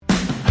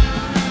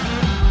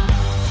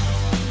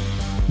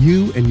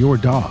You and your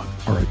dog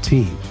are a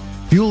team.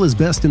 Fuel is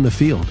best in the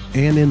field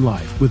and in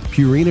life with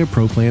Purina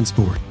Pro Plan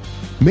Sport.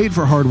 Made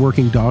for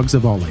hardworking dogs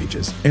of all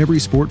ages, every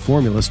sport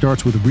formula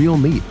starts with real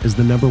meat as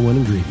the #1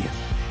 ingredient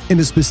and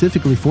is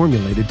specifically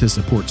formulated to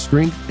support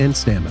strength and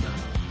stamina.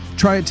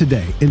 Try it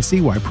today and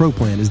see why Pro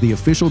Plan is the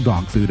official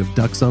dog food of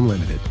Ducks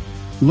Unlimited.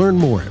 Learn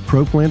more at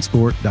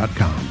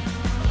ProPlansport.com.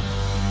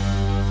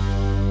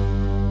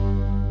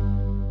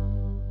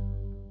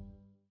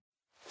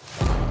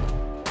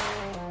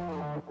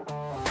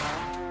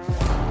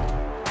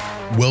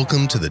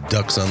 Welcome to the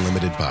Ducks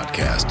Unlimited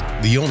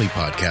podcast, the only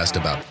podcast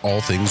about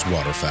all things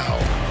waterfowl.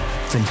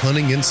 From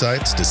hunting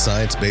insights to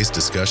science-based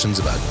discussions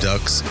about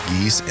ducks,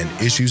 geese, and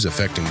issues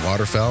affecting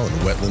waterfowl and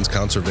wetlands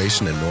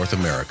conservation in North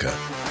America,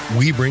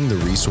 we bring the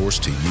resource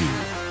to you.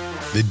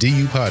 The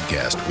DU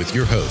Podcast with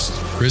your hosts,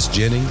 Chris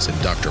Jennings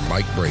and Dr.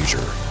 Mike Brazier.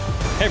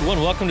 Hey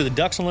everyone, welcome to the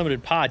Ducks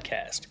Unlimited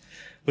podcast.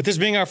 With this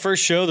being our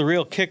first show, the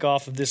real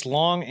kickoff of this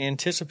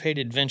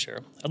long-anticipated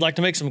venture, I'd like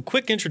to make some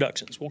quick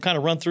introductions. We'll kind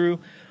of run through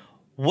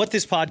what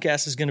this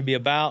podcast is going to be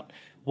about,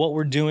 what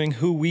we're doing,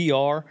 who we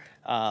are.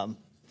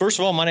 First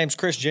of all, my name's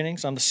Chris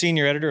Jennings. I'm the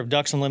senior editor of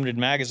Ducks Unlimited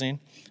magazine.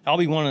 I'll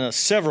be one of the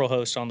several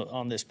hosts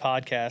on this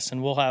podcast,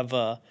 and we'll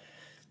have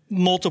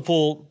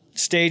multiple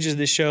stages of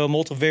the show,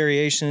 multiple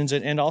variations,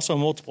 and also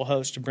multiple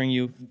hosts to bring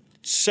you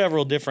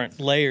several different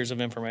layers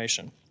of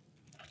information.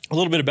 A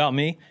little bit about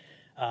me.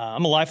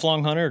 I'm a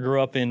lifelong hunter. I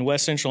grew up in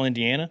west central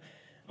Indiana.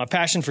 My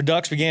passion for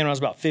ducks began when I was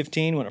about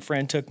 15 when a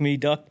friend took me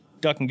duck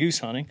and goose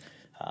hunting.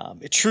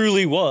 It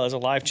truly was a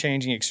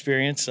life-changing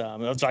experience.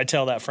 I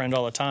tell that friend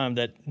all the time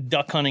that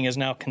duck hunting has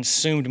now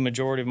consumed a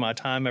majority of my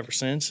time ever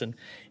since, and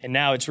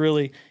now it's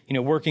really,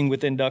 working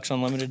within Ducks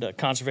Unlimited, a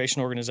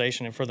conservation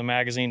organization, and for the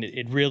magazine,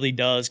 it really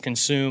does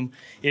consume.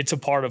 It's a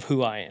part of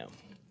who I am.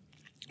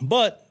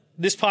 But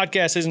this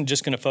podcast isn't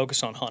just going to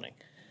focus on hunting.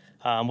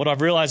 What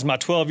I've realized in my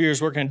 12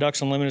 years working at Ducks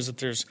Unlimited is that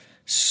there's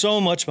so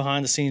much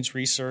behind-the-scenes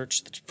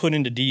research that's put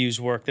into DU's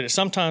work that it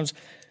sometimes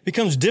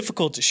becomes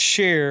difficult to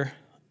share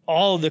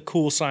all of the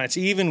cool science,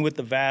 even with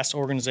the vast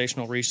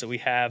organizational reach that we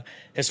have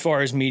as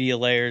far as media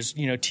layers,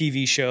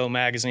 TV show,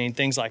 magazine,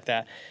 things like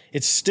that.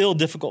 It's still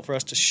difficult for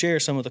us to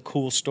share some of the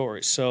cool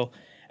stories. So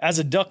as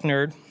a duck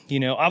nerd,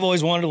 I've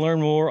always wanted to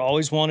learn more,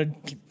 always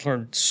wanted to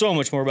learn so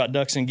much more about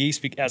ducks and geese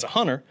as a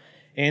hunter,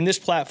 and this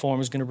platform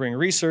is going to bring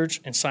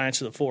research and science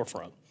to the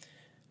forefront.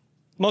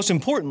 Most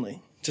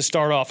importantly, to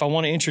start off, I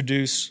want to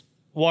introduce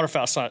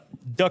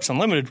Ducks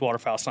Unlimited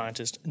waterfowl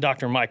scientist,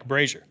 Dr. Mike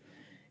Brazier.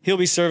 He'll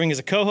be serving as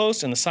a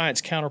co-host and the science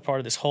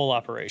counterpart of this whole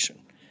operation.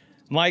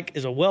 Mike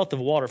is a wealth of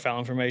waterfowl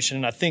information,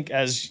 and I think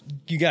as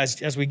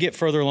we get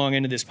further along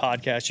into this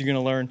podcast, you're going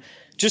to learn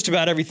just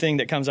about everything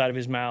that comes out of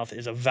his mouth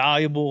is a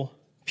valuable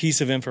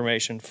piece of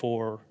information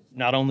for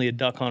not only a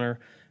duck hunter,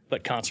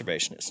 but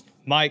conservationists.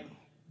 Mike,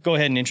 go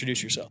ahead and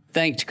introduce yourself.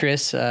 Thanks,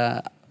 Chris.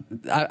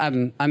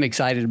 I'm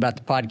excited about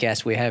the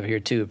podcast we have here,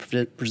 too.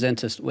 It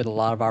presents us with a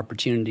lot of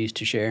opportunities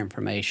to share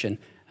information.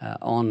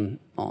 On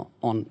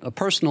a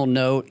personal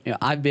note,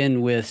 I've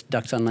been with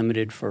Ducks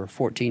Unlimited for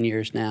 14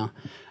 years now.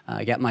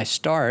 I got my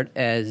start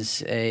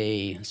as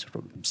a sort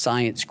of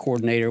science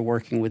coordinator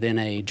working within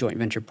a joint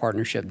venture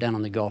partnership down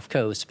on the Gulf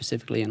Coast,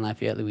 specifically in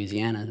Lafayette,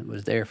 Louisiana. I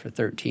was there for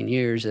 13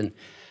 years, and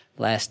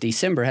last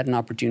December had an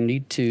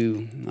opportunity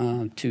to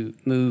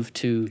move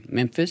to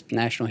Memphis,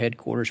 national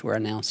headquarters, where I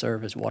now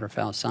serve as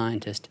waterfowl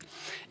scientist.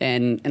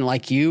 And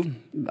like you,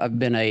 I've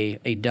been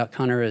a duck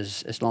hunter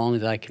as long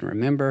as I can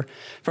remember.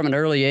 From an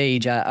early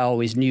age, I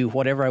always knew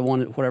whatever I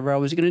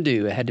was going to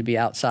do, it had to be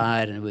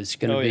outside, and it was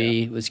going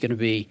to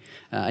be.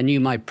 I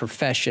knew my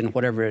profession,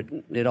 whatever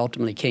it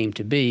ultimately came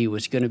to be,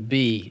 was going to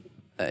be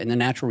in the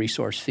natural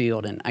resource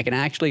field. And I can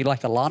actually,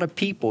 like a lot of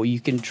people, you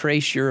can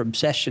trace your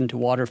obsession to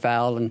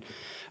waterfowl and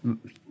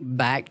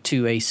back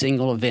to a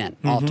single event,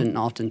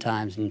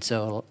 oftentimes. And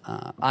so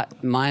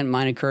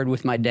mine occurred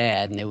with my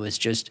dad, and it was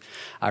just,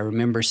 I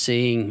remember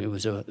seeing, it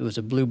was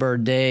a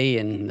bluebird day,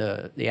 and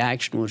the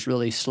action was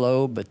really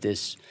slow, but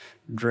this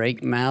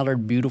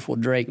beautiful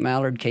Drake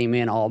Mallard came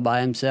in all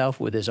by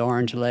himself with his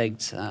orange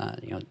legs,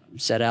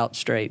 set out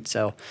straight.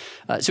 So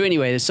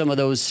anyway, some of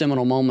those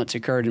seminal moments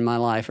occurred in my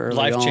life early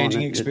on.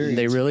 Life-changing experience.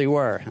 They really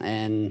were.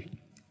 And,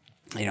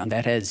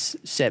 that has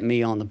set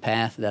me on the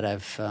path that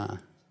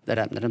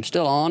I'm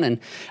still on, and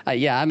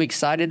I'm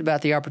excited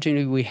about the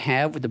opportunity we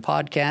have with the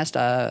podcast,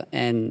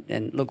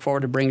 and look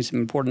forward to bringing some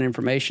important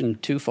information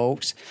to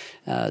folks.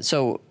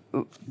 So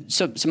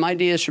some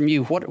ideas from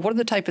you. What are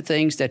the type of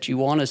things that you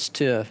want us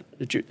that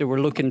we're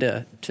looking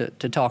to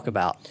talk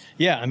about?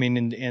 Yeah, I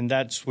mean, and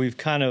that's, we've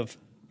kind of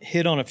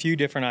hit on a few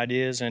different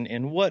ideas,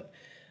 and what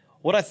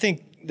I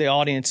think the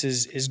audience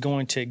is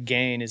going to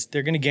gain is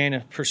they're going to gain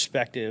a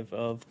perspective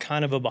of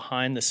kind of a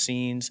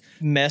behind-the-scenes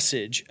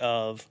message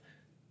of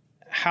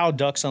how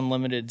Ducks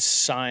Unlimited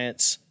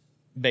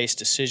science-based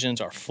decisions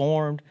are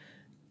formed,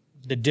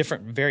 the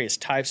different various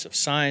types of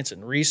science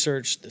and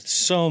research. There's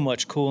so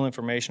much cool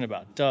information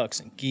about ducks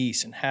and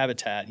geese and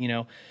habitat.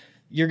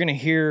 You're going to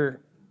hear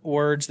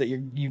words that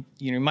you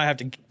might have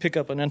to pick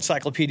up an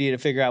encyclopedia to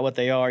figure out what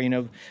they are.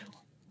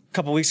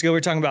 couple weeks ago, we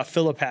were talking about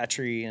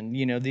philopatry, and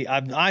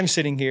I'm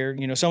sitting here,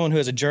 someone who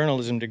has a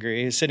journalism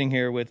degree is sitting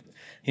here with,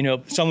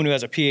 someone who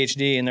has a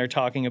PhD, and they're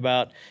talking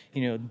about,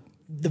 the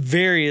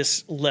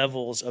various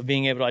levels of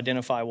being able to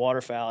identify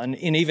waterfowl, and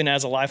even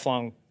as a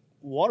lifelong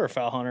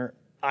waterfowl hunter,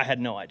 I had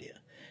no idea.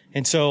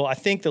 And so I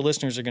think the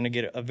listeners are going to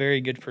get a very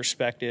good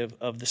perspective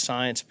of the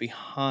science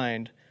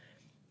behind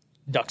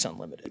Ducks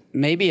Unlimited.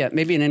 Maybe an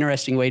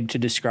interesting way to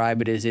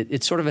describe it is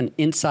it's sort of an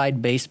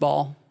inside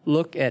baseball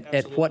look at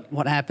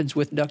what happens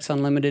with Ducks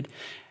Unlimited,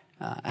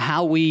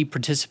 how we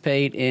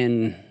participate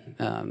in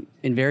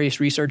various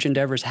research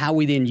endeavors, how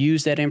we then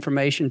use that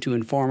information to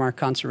inform our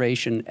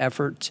conservation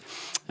efforts,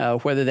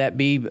 whether that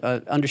be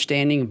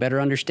better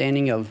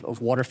understanding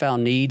of waterfowl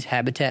needs,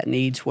 habitat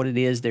needs, what it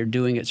is they're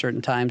doing at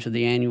certain times of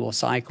the annual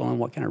cycle, and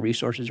what kind of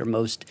resources are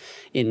most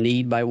in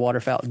need by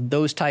waterfowl.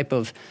 Those type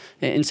of,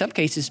 in some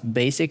cases,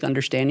 basic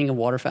understanding of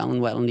waterfowl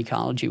and wetland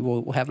ecology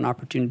we'll have an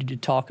opportunity to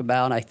talk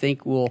about. I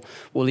think we'll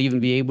even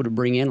be able to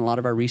bring in a lot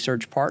of our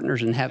research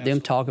partners and have them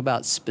talk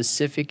about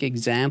specific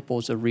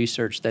examples of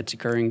research that's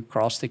occurring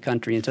across the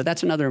country. And so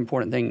that's another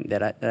important thing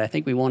that I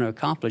think we want to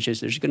accomplish is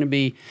there's going to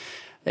be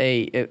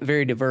a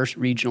very diverse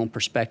regional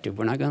perspective.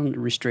 We're not going to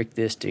restrict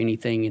this to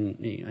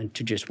anything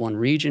to just one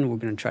region. We're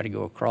going to try to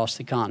go across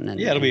the continent.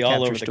 Yeah, it'll be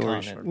all over the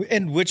continent,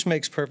 and which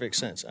makes perfect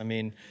sense. I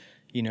mean,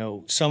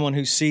 someone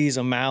who sees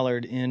a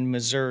mallard in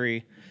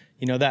Missouri,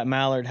 that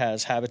mallard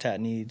has habitat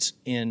needs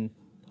in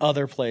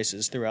other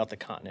places throughout the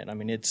continent. I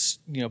mean, it's,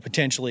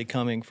 potentially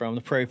coming from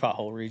the prairie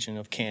pothole region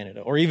of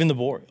Canada, or even the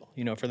boreal,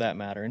 for that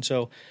matter. And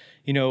so,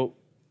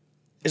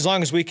 as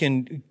long as we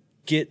can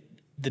get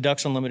the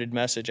Ducks Unlimited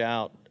message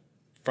out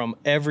from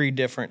every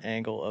different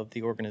angle of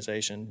the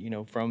organization,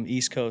 from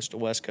East Coast to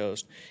West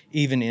Coast,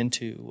 even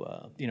into,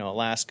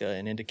 Alaska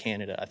and into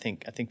Canada, I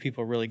think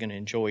people are really going to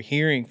enjoy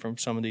hearing from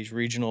some of these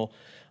regional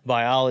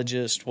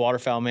biologists,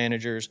 waterfowl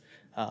managers,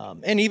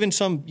 and even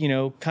some,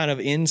 kind of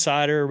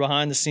insider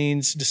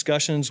behind-the-scenes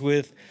discussions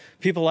with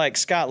people like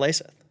Scott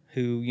Laseth,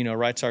 who,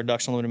 writes our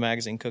Ducks Unlimited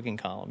magazine cooking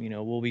column.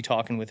 We'll be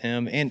talking with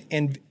him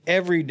and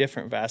every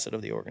different facet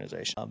of the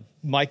organization.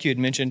 Mike, you had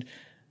mentioned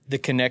the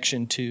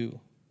connection to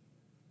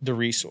the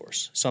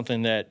resource,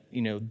 something that,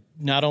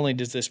 not only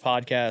does this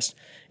podcast,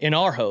 in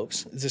our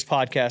hopes, this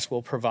podcast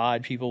will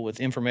provide people with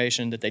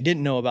information that they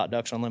didn't know about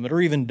Ducks Unlimited,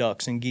 or even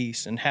ducks and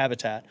geese and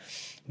habitat,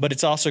 but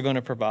it's also going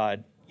to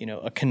provide,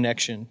 a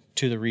connection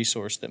to the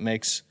resource that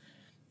makes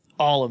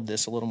all of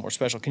this a little more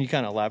special. Can you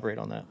kind of elaborate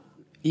on that?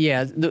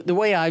 Yeah, the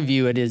way I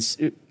view it is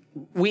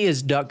we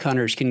as duck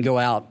hunters can go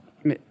out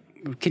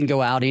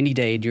any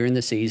day during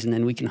the season,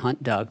 and we can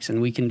hunt ducks,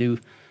 and we can do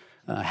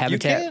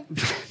habitat. You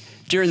can?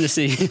 During the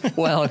season.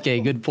 Well, okay,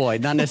 good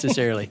point. Not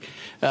necessarily.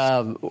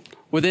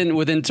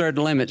 Within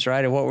certain limits,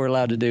 right, of what we're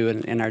allowed to do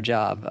in our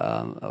job,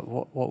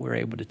 what we're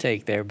able to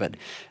take there. But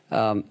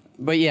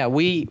yeah,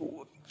 we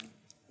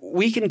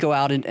can go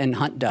out and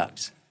hunt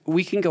ducks.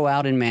 We can go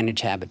out and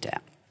manage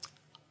habitat.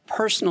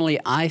 Personally,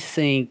 I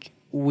think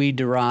we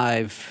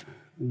derive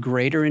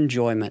greater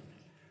enjoyment,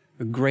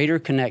 a greater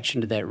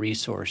connection to that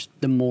resource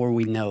the more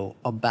we know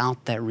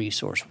about that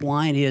resource,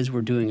 why it is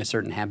we're doing a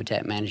certain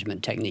habitat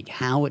management technique,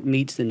 how it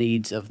meets the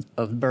needs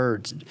of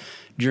birds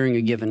during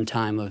a given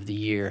time of the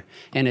year.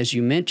 And as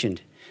you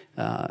mentioned,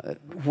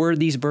 where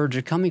these birds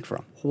are coming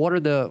from. What are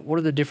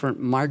the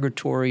different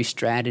migratory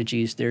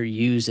strategies they're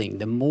using?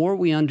 The more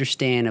we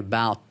understand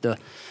about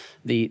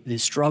the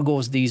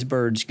struggles these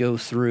birds go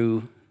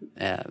through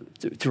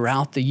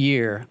throughout the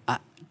year,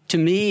 to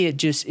me, it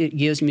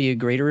gives me a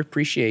greater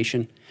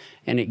appreciation,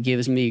 and it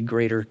gives me a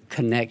greater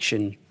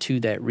connection to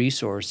that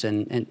resource.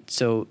 And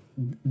so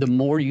the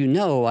more you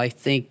know, I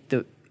think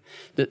the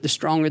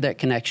stronger that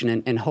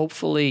connection, and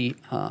hopefully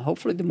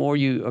the more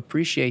you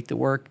appreciate the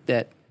work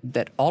that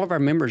all of our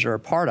members are a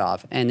part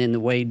of, and in the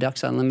way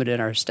Ducks Unlimited,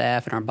 our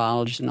staff and our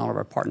biologists and all of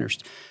our partners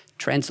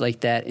translate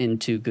that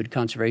into good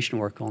conservation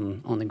work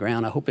on the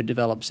ground. I hope it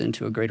develops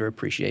into a greater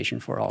appreciation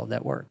for all of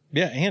that work.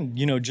 Yeah, and,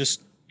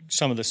 just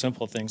some of the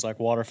simple things like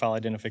waterfowl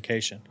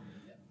identification,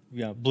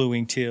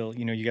 blue-winged teal.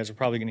 You guys are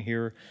probably going to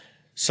hear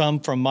some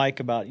from Mike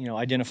about,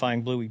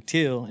 identifying blue-winged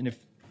teal. And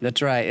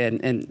that's right.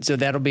 And so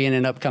that'll be in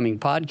an upcoming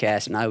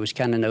podcast. And I was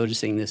kind of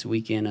noticing this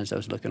weekend as I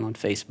was looking on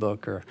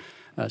Facebook or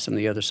some of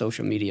the other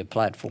social media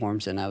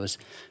platforms, and I was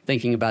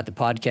thinking about the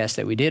podcast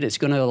that we did. It's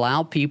going to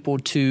allow people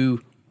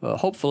to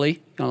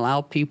hopefully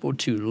allow people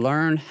to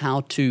learn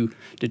how to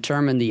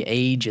determine the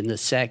age and the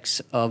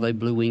sex of a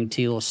blue-winged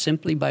teal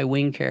simply by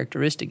wing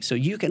characteristics. So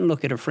you can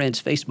look at a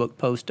friend's Facebook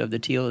post of the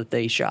teal that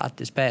they shot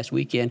this past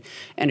weekend,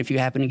 and if you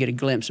happen to get a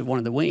glimpse of one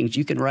of the wings,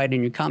 you can write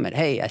in your comment,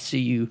 "Hey, I see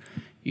you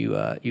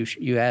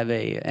have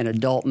an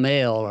adult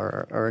male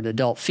or an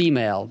adult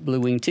female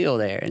blue-winged teal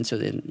there," and so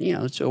then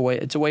it's a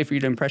way for you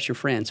to impress your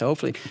friends. So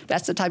hopefully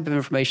that's the type of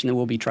information that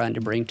we'll be trying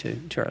to bring to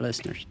our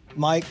listeners.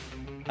 Mike,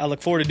 I look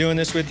forward to doing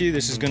this with you.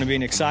 This is going to be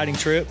an exciting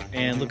trip,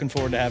 and looking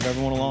forward to have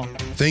everyone along.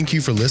 Thank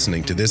you for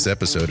listening to this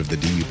episode of the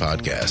DU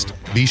Podcast.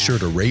 Be sure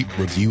to rate,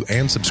 review,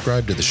 and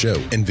subscribe to the show,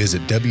 and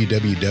visit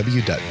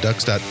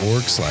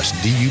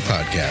www.ducks.org/DU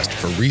Podcast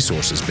for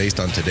resources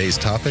based on today's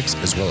topics,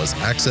 as well as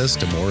access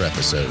to more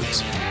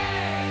episodes.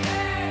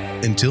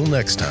 Until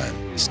next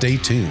time, stay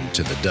tuned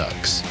to the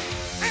Ducks.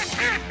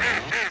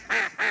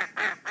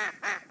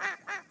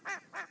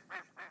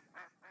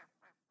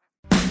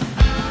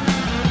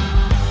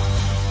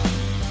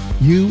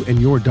 You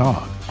and your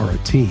dog are a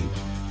team.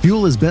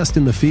 Fuel is best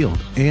in the field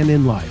and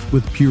in life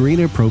with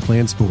Purina Pro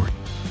Plan Sport.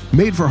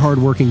 Made for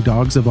hardworking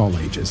dogs of all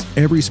ages,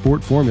 every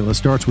sport formula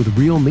starts with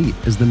real meat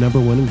as the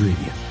 #1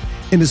 ingredient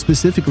and is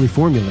specifically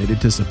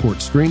formulated to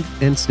support strength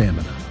and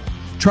stamina.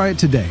 Try it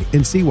today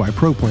and see why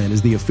Pro Plan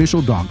is the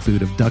official dog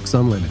food of Ducks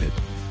Unlimited.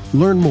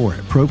 Learn more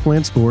at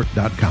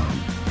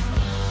ProPlansport.com.